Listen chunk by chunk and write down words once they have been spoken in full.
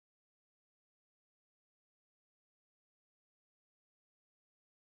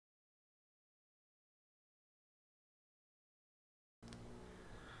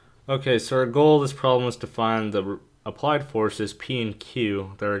Okay, so our goal of this problem is to find the applied forces P and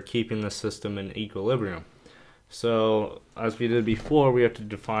Q that are keeping the system in equilibrium. So, as we did before, we have to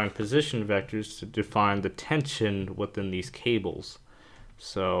define position vectors to define the tension within these cables.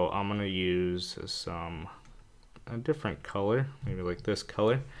 So I'm going to use a different color, maybe like this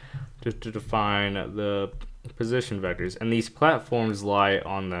color, just to define the position vectors. And these platforms lie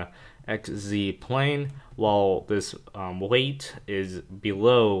on the XZ plane, while this weight is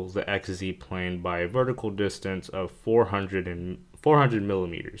below the XZ plane by a vertical distance of 400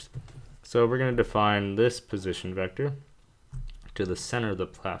 millimeters. So we're going to define this position vector to the center of the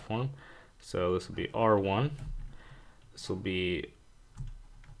platform. So this will be R1, this will be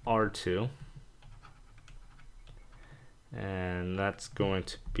R2, and that's going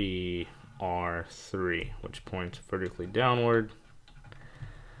to be R3, which points vertically downward.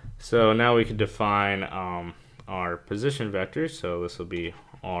 So now we can define our position vectors. So this will be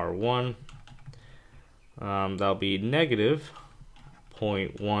R1, that'll be negative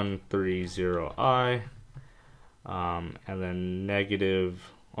 0.130i, and then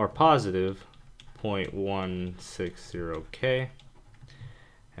negative or positive 0.160k,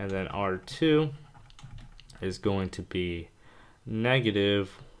 and then R2 is going to be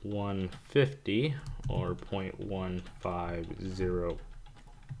negative 150 or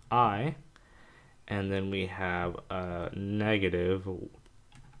 0.150i, and then we have a negative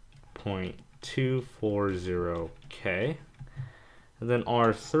 0.240k, and then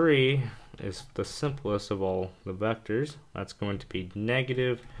R3 is the simplest of all the vectors. That's going to be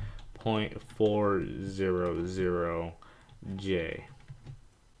negative 0.400j.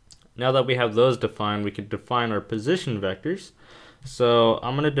 Now that we have those defined, we can define our position vectors. So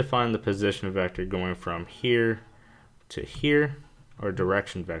I'm going to define the position vector going from here to here, or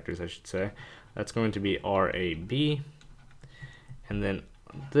direction vectors I should say. That's going to be RAB, and then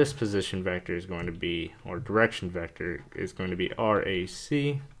this position vector is going to be, or direction vector is going to be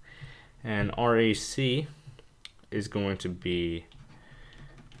RAC, and RAC is going to be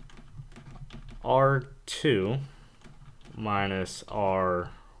R2 minus R3,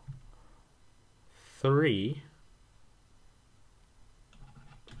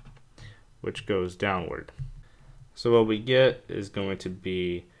 which goes downward. So what we get is going to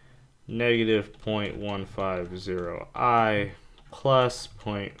be negative 0.150i plus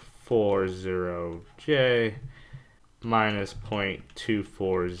 0.40j minus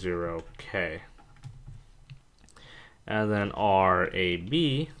 0.240k. And then RAB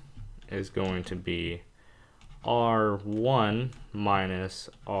is going to be R1 minus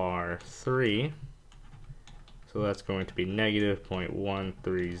R3. So that's going to be negative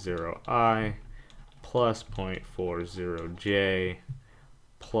 0.130i plus 0.40j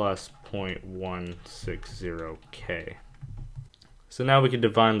plus 0.160k. So now we can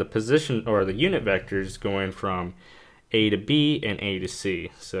define the position or the unit vectors going from A to B and A to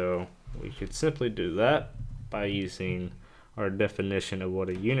C. So we could simply do that by using our definition of what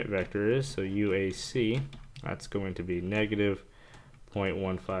a unit vector is. So UAC, that's going to be negative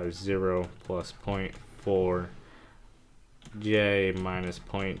 0.150 plus 0.4j minus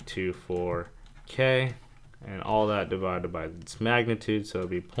 0.24k, and all that divided by its magnitude. So it'll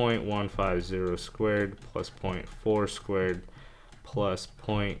be 0.150 squared plus 0.4 squared plus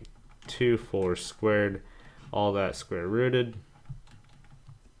 0.24 squared, all that square rooted.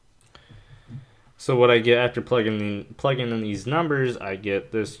 So what I get after plugging in these numbers, I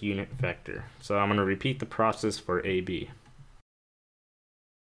get this unit vector. So I'm going to repeat the process for AB.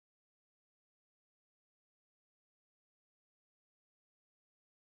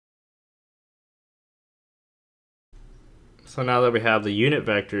 So now that we have the unit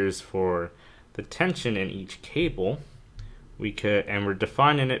vectors for the tension in each cable, we're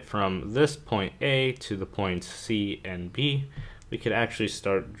defining it from this point A to the points C and B, we could actually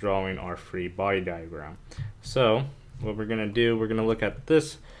start drawing our free body diagram. So what we're going to do, we're going to look at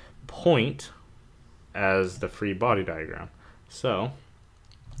this point as the free body diagram. So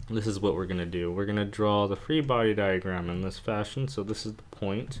this is what we're going to do. We're going to draw the free body diagram in this fashion. So this is the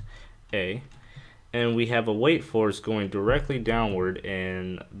point A, and we have a weight force going directly downward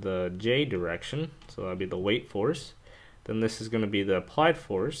in the J direction, so that'll be the weight force. Then this is going to be the applied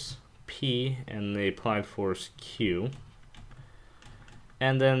force, P, and the applied force, Q.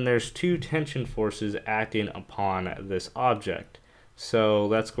 And then there's two tension forces acting upon this object. So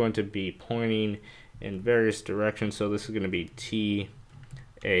that's going to be pointing in various directions. So this is going to be T,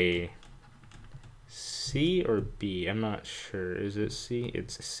 A, C, or B? I'm not sure. Is it C?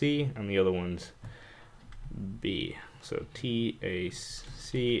 It's C, and the other one's B. So T, A,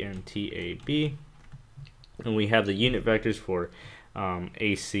 C, and T, A, B. And we have the unit vectors for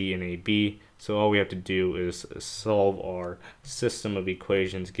AC and AB. So all we have to do is solve our system of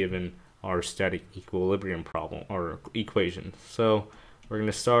equations given our static equilibrium problem or equation. So we're going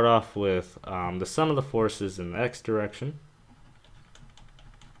to start off with the sum of the forces in the x direction.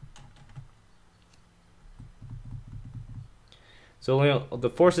 So the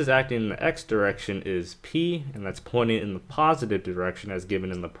forces acting in the x direction is P, and that's pointing in the positive direction as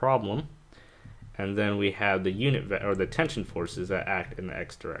given in the problem. And then we have the the tension forces that act in the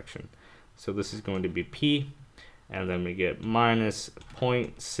x direction. So this is going to be P, and then we get minus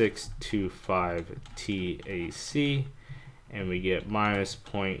 0.625 TAC, and we get minus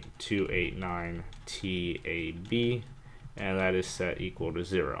 0.289 TAB, and that is set equal to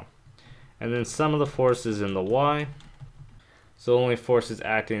 0. And then sum of the forces in the y. So the only forces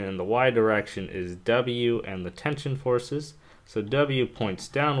acting in the y direction is W and the tension forces. So W points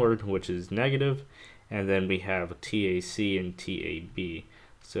downward, which is negative, and then we have TAC and TAB.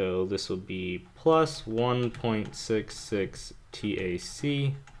 So this will be plus 1.66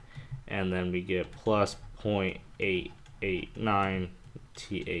 TAC, and then we get plus 0.889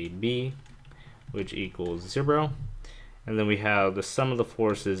 TAB, which equals 0. And then we have the sum of the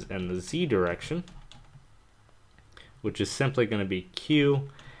forces in the z direction, which is simply going to be Q,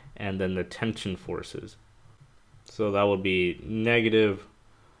 and then the tension forces. So that would be negative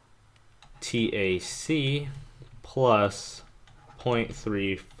TAC plus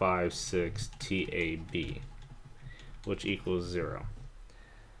 0.356 TAB, which equals 0.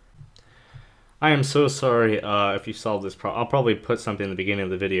 I am so sorry if you solved this problem. I'll probably put something in the beginning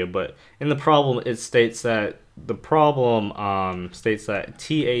of the video, but in the problem it states that the problem states that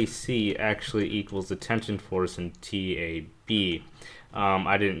TAC actually equals the tension force in TAB.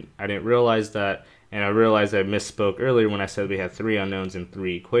 I didn't realize that, and I realized I misspoke earlier when I said we had 3 unknowns and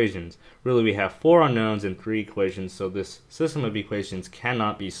 3 equations. Really, we have 4 unknowns and 3 equations, so this system of equations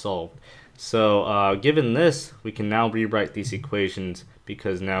cannot be solved. So given this, we can now rewrite these equations,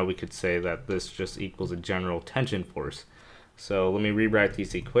 because now we could say that this just equals a general tension force. So let me rewrite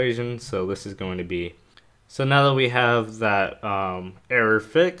these equations. So this is going to be, so now that we have that error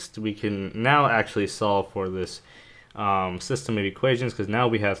fixed, we can now actually solve for this system of equations, because now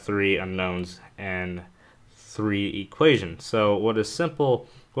we have 3 unknowns and 3 equations. So what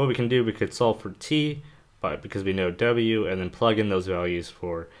we can do, we could solve for t, but because we know w, and then plug in those values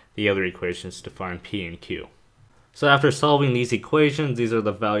for the other equations to find p and q. So after solving these equations, these are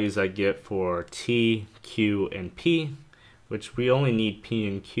the values I get for t, q, and p, which we only need p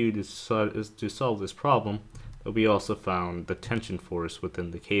and q to solve this problem, but we also found the tension force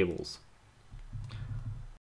within the cables.